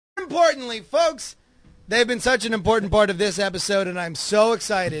importantly, folks, they've been such an important part of this episode, and I'm so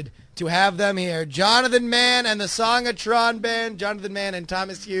excited to have them here. Jonathan Mayne and the Songatron Band, Jonathan Mayne and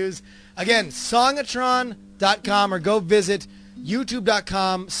Thomas Hughes. Again, songatron.com, or go visit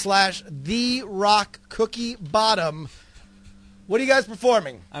youtube.com/TheRockCookieBottom. What are you guys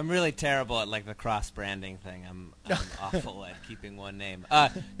performing? I'm really terrible at like the cross-branding thing. I'm awful at keeping one name.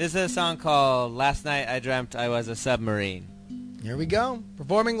 This is a song called Last Night I Dreamt I Was a Submarine. Here we go.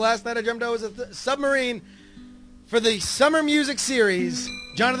 Performing Last Night I Dreamt I Was a Submarine for the Summer Music Series.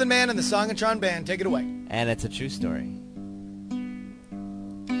 Jonathan Mayne and the Songatron Band. Take it away. And it's a true story.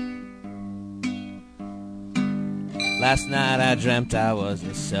 Last night I dreamt I was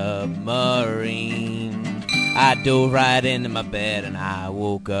a submarine. I dove right into my bed and I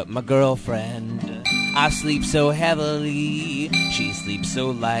woke up my girlfriend. I sleep so heavily, she sleeps so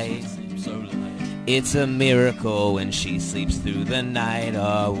light. It's a miracle when she sleeps through the night.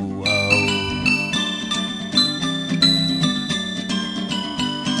 Oh, oh.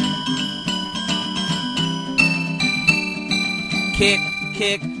 Kick,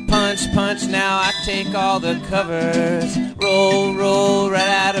 kick, punch, punch, now I take all the covers. Roll, roll, right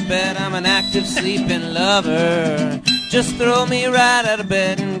out of bed, I'm an active sleeping lover. Just throw me right out of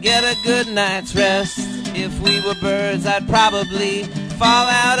bed and get a good night's rest. If we were birds, I'd probably fall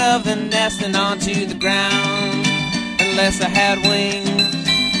out of the nest and onto the ground. Unless I had wings,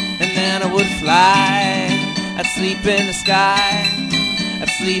 and then I would fly. I'd sleep in the sky, I'd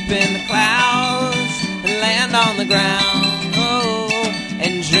sleep in the clouds, and land on the ground. Oh,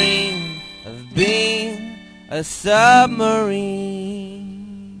 and dream of being a submarine.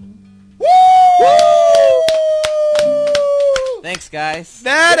 Woo! Woo! Thanks, guys.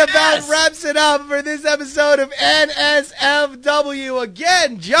 That about wraps it up for this episode of NSFW.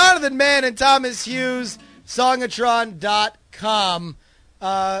 Again, Jonathan Mayne and Thomas Hughes, Songatron.com.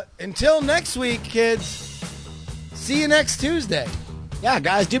 Until next week, kids, see you next Tuesday. Yeah,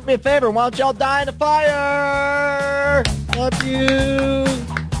 guys, do me a favor. Why don't y'all die in a fire? Love you.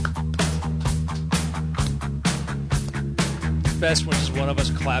 Best when just one of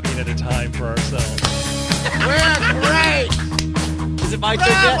us clapping at a time for ourselves. We're great. Is it my turn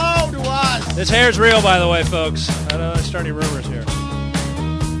yet? Bravo to us. This hair's real, by the way, folks. I don't know, starting rumors here.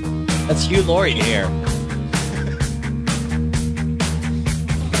 That's Hugh Laurie hair.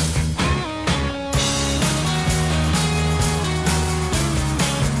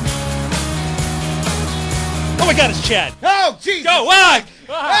 Oh my God, it's Chad. Oh, Jesus. Go, what?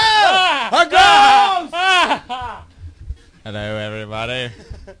 A ghost! Hello, everybody.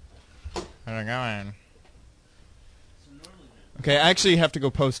 How's it going? Okay, I actually have to go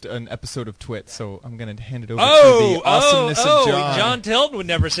post an episode of Twit, so I'm going to hand it over to the awesomeness of John. John Tilton would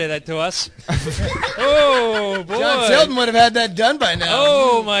never say that to us. Oh, boy. John Tilton would have had that done by now.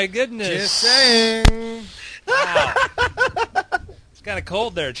 Oh, my goodness. Just saying. Wow. It's kind of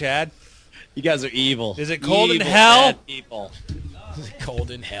cold there, Chad. You guys are evil. Is it cold in Evil, hell? bad people. Is it cold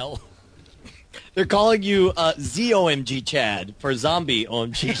in hell? They're calling you ZOMG Chad for Zombie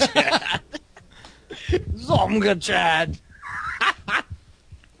OMG Chad. Zonga Chad.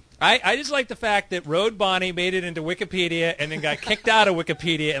 I just like the fact that Road Bonnie made it into Wikipedia and then got kicked out of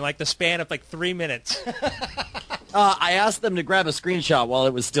Wikipedia in like the span of like 3 minutes. I asked them to grab a screenshot while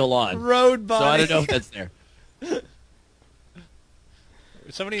it was still on. Road Bonnie. So I don't know if that's there.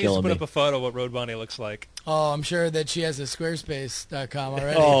 Somebody needs to put up a photo of what Road Bonnie looks like. Oh, I'm sure that she has a Squarespace.com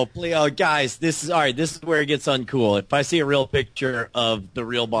already. Oh, please, guys, this is all right. This is where it gets uncool. If I see a real picture of the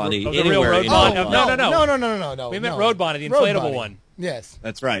real Bonnie Of the anywhere, real Road Bonnie? No. We meant Road Bonnie, the Road inflatable Bonnie. one. Yes.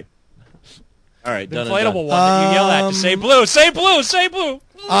 That's right. All right, The done inflatable and done. one that you yell at to say blue, say blue, say blue.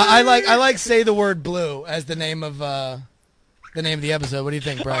 I like say the word blue as the name of the episode. What do you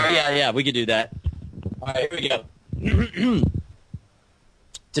think, Brian? Yeah, we could do that. All right, here we go.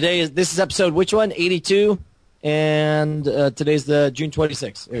 This is episode which one? 82, and today's the June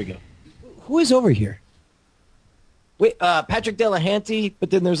 26th. There we go. Who is over here? Wait, Patrick Delahanty, but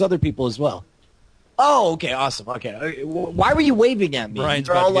then there's other people as well. Oh, okay, awesome. Okay, why were you waving at me? Brian's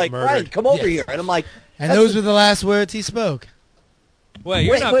You're about all to get like, murdered. Brian, come over Yes. here, and I'm like, And those were the last words he spoke. Wait,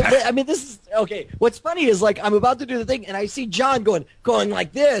 you're wait, not. wait, I mean, this is okay. What's funny is like I'm about to do the thing, and I see John going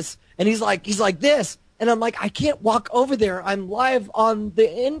like this, and he's like this. And I'm like, I can't walk over there. I'm live on the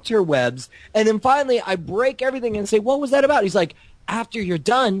interwebs. And then finally, I break everything and say, what was that about? He's like, after you're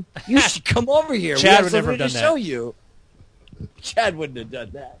done, you should come over here. Chad we have would never something have to done show that. you. Chad wouldn't have done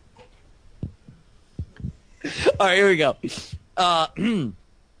that. All right, here we go.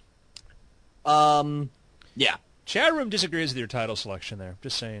 Yeah. Chat room disagrees with your title selection there.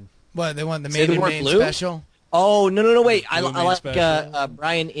 Just saying. What, they want the Say the Maiden word Main blue? special? Oh, no, wait. I Blue Maine like special.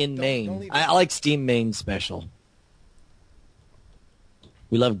 Brian in Don't Maine. leave it. I like steamed Maine special.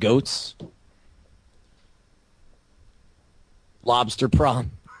 We love goats. Lobster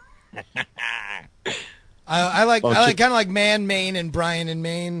prom. I like Well, kind of like Man, Maine, and Brian in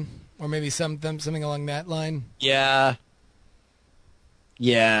Maine, or maybe something along that line. Yeah.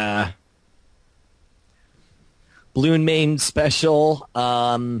 Yeah. Blue and Maine special.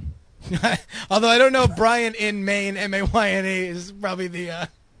 Although I don't know if Brian in Maine, M-A-Y-N-E, is probably the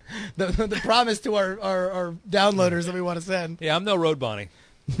promise to our downloaders that we want to send. Yeah, I'm no Road Bonnie.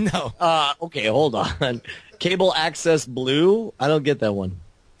 No. Okay, hold on. Cable access blue? I don't get that one.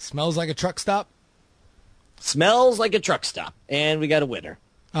 Smells like a truck stop. Smells like a truck stop. And we got a winner.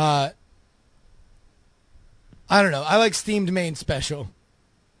 I don't know. I like steamed Maine special.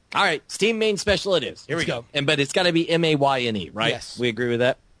 All right, steam Maine special it is. Here Let's we go. go. But it's got to be M-A-Y-N-E, right? Yes. We agree with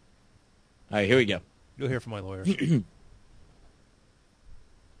that? All right, here we go. You'll hear from my lawyers.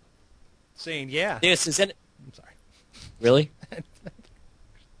 Saying, yeah. This is an... I'm sorry. Really?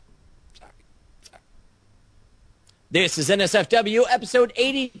 Sorry. This is NSFW episode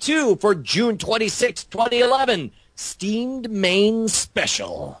 82 for June 26, 2011. Steamed Maine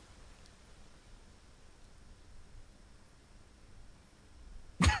special.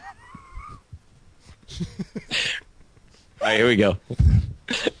 All right, here we go.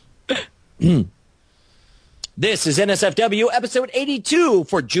 This is NSFW episode 82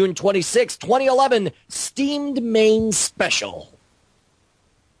 for June 26, 2011. Steamed Maine special.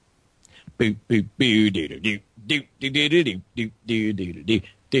 Boop boop boo doo doo doo doo doo doo doo doo doo doo doo doo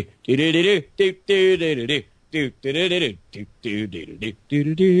doo doo doo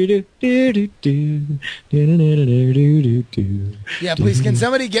doo doo. Yeah, please, can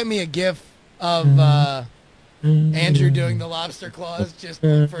somebody get me a gif of Andrew doing the lobster claws just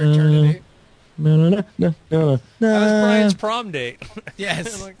for eternity? That was Brian's prom date.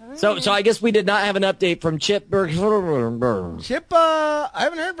 Yes. So I guess we did not have an update from Chip Berg. Chip, I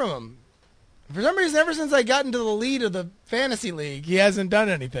haven't heard from him. For some reason, ever since I got into the lead of the fantasy league, he hasn't done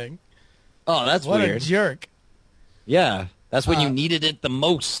anything. Oh, that's What weird. a jerk. Yeah, that's when you needed it the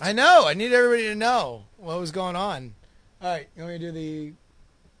most. I know. I need everybody to know what was going on. All right, you want me to do the...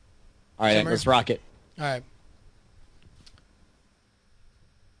 All right, Summary? let's rock it. All right.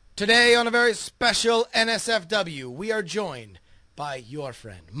 Today on a very special NSFW, we are joined by your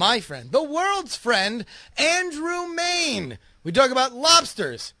friend, my friend, the world's friend, Andrew Mayne. We talk about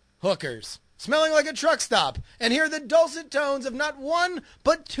lobsters, hookers, smelling like a truck stop, and hear the dulcet tones of not one,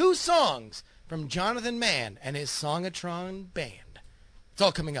 but two songs from Jonathan Mann and his Songatron band. It's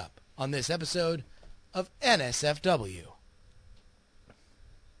all coming up on this episode of NSFW.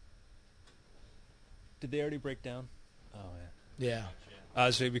 Did they already break down? Oh, yeah. Yeah.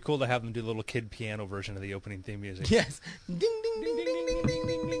 So it'd be cool to have them do the little kid piano version of the opening theme music. Yes. Ding, ding, ding, ding, ding, ding,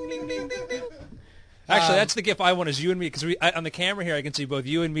 ding, ding, ding, ding, ding. Actually, that's the gif I want is you and me, because on the camera here I can see both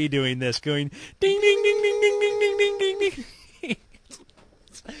you and me doing this, going ding, ding, ding, ding, ding, ding, ding, ding, ding, ding.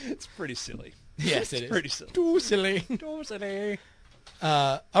 It's pretty silly. Yes, it It's is. pretty silly. Too silly. Too silly.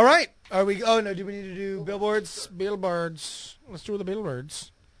 All right. Are we? Oh no. Do we need to do billboards? Billboards. Let's do the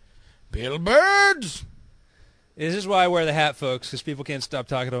billboards. Billboards. This is why I wear the hat, folks, because people can't stop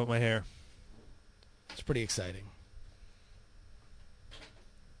talking about my hair. It's pretty exciting.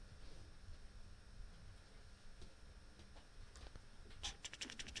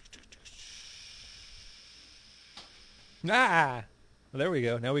 Ah, well, there we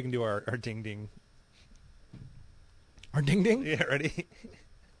go. Now we can do our ding ding. Our ding ding. Yeah, ready?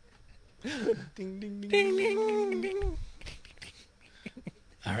 Ding ding ding Ding ding ding.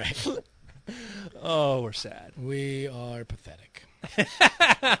 All right. Oh, we're sad. We are pathetic.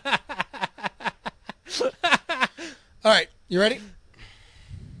 All right. You ready?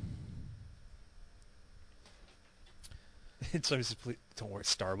 It's obviously, please, don't worry,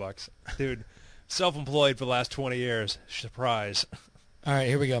 Starbucks. Dude, self-employed for the last 20 years. Surprise. All right.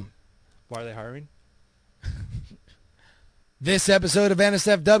 Here we go. Why are they hiring? This episode of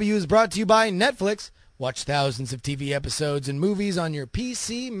NSFW is brought to you by Netflix. Watch thousands of TV episodes and movies on your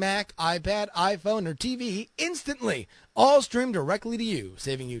PC, Mac, iPad, iPhone, or TV instantly. All streamed directly to you,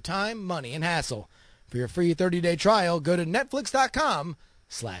 saving you time, money, and hassle. For your free 30-day trial, go to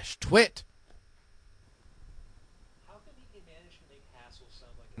netflix.com/twit. How come he managed to make hassle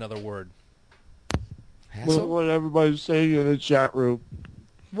sound like another word? Hassle? What everybody's saying in the chat room.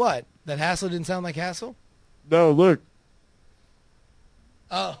 What? That hassle didn't sound like hassle? No, look.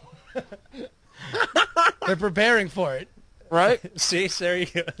 Oh. They're preparing for it. Right? See, there you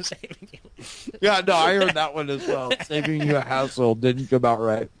go. Saving you. Yeah, no, I heard that one as well. Saving you a hassle didn't come out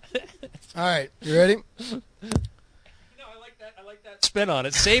right. All right, you ready? No, I like that spin on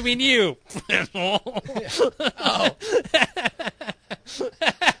it. Saving you. Oh.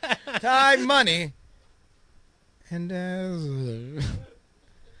 Time, money, and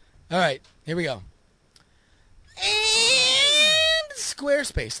all right, here we go. And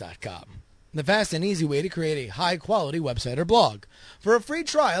Squarespace.com, the fast and easy way to create a high-quality website or blog. For a free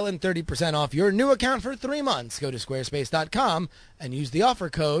trial and 30% off your new account for 3 months, go to Squarespace.com and use the offer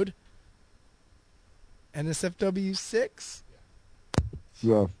code NSFW6.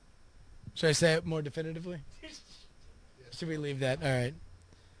 Yeah. Should I say it more definitively? Should we leave that? All right.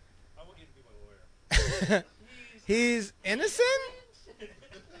 I want you to be my lawyer. He's innocent?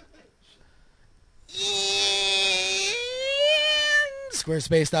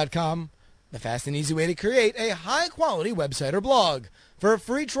 Squarespace.com, the fast and easy way to create a high-quality website or blog. For a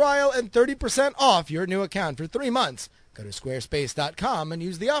free trial and 30% off your new account for 3 months, go to Squarespace.com and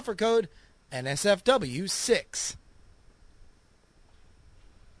use the offer code NSFW6.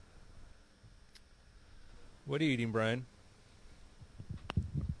 What are you eating, Brian?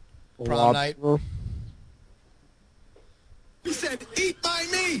 Prom night. He said, eat by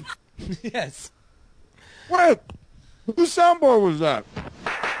me. Yes. Wait, whose soundboard was that?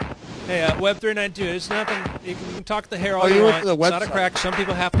 Hey, Web 392. It's nothing. You can talk the hair all Oh, you you went want. to the It's not a website. crack. Some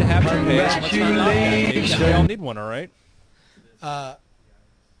people have to have your face. Let's not knock that. We all need one, all right? All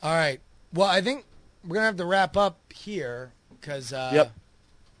right. Well, I think we're going to have to wrap up here because Yep.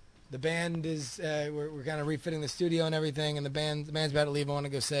 the band is we're kind of refitting the studio and everything, and the band's about to leave. I want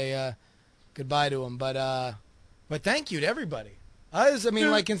to go say goodbye to them, but thank you to everybody.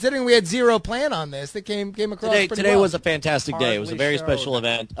 Like considering we had zero plan on this, it came across pretty Today well. was a fantastic day. It was a very Hardly special showed.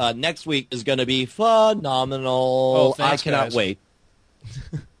 event. Next week is going to be phenomenal. Oh, thanks, I cannot guys. wait.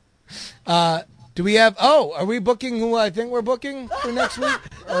 Do we have? Oh, are we booking who I think we're booking for next week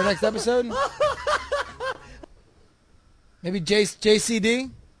or next episode? Maybe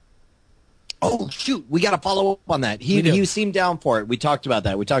JCD. Oh, shoot. We got to follow up on that. We do. He seemed down for it. We talked about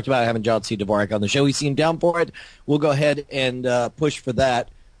that. We talked about having John C. Dvorak on the show. He seemed down for it. We'll go ahead and push for that.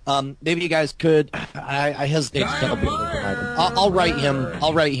 Maybe you guys could. I hesitate to tell people. I'll write him.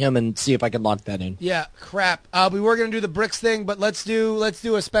 I'll write him and see if I can lock that in. Yeah, crap. We were gonna do the bricks thing, but let's do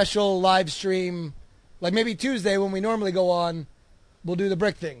a special live stream, like maybe Tuesday when we normally go on. We'll do the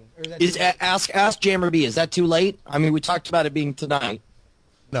brick thing. Or is that Ask Jammer B. Is that too late? I mean, we talked about it being tonight.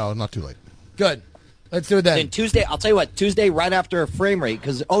 No, not too late. good? Let's do it then. Then Tuesday, I'll tell you what. Tuesday, right after Frame Rate,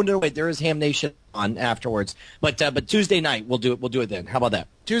 because no, wait, there is Ham Nation on afterwards. But Tuesday night, we'll do it. We'll do it then. How about that?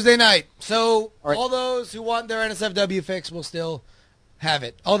 Tuesday night. So All right. all those who want their NSFW fix will still have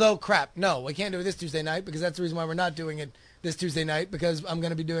it. Although, crap, no, we can't do it this Tuesday night because that's the reason why we're not doing it this Tuesday night because I'm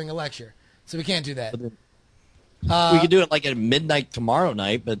going to be doing a lecture. So we can't do that. We could do it like at midnight tomorrow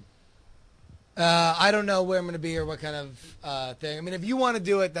night, but I don't know where I'm going to be or what kind of thing. I mean, if you want to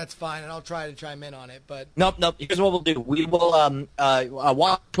do it, that's fine, and I'll try to chime in on it. But nope. Here's what we'll do. We will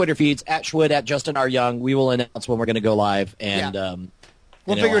watch Twitter feeds at Schwood, at Justin R. Young. We will announce when we're going to go live, and we'll and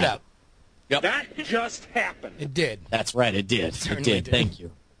figure it it'll out. Yep. That just happened. It did. That's right. It did. It Certainly did. did. Thank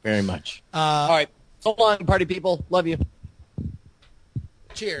you very much. All right. So long, party people. Love you.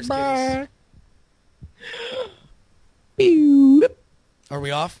 Cheers. Bye. kiddies. Are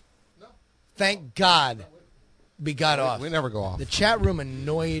we off? No. Thank God we got off. We never go off. The chat room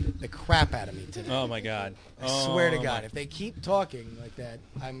annoyed the crap out of me today. Oh, my God. I swear to God, if they keep talking like that,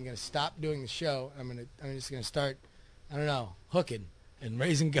 I'm going to stop doing the show. I'm just going to start, I don't know, hooking and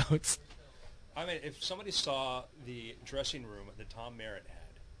raising goats. I mean, if somebody saw the dressing room that Tom Merritt had,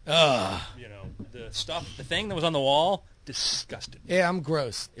 Ugh. you know, the thing that was on the wall, disgusted me. Yeah, I'm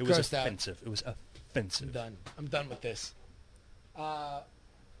gross. It was Grossed out. offensive. It was offensive. I'm done. I'm done with this. I'm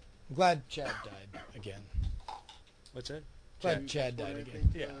glad Chad died again. What's that? Glad Chad died again.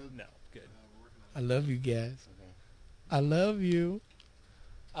 Yeah, no, good. I love you guys. I love you.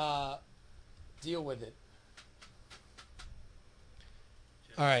 Deal with it.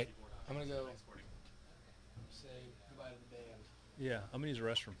 All right. I'm going to go say goodbye to the band. Yeah, I'm going to use the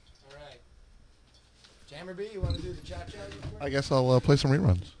restroom. All right. Jammer B, you want to do the cha-cha? I guess I'll play some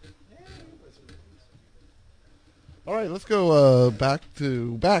reruns. All right, let's go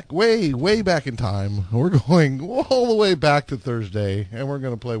way back in time. We're going all the way back to Thursday, and we're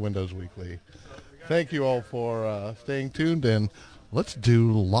going to play Windows Weekly. Thank you all for staying tuned, and let's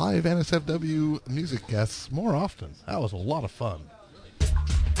do live NSFW music guests more often. That was a lot of fun.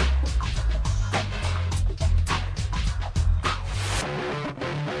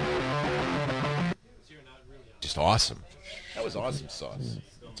 Just awesome. That was awesome sauce.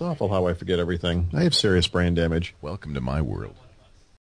 It's awful how I forget everything. I have serious brain damage. Welcome to my world.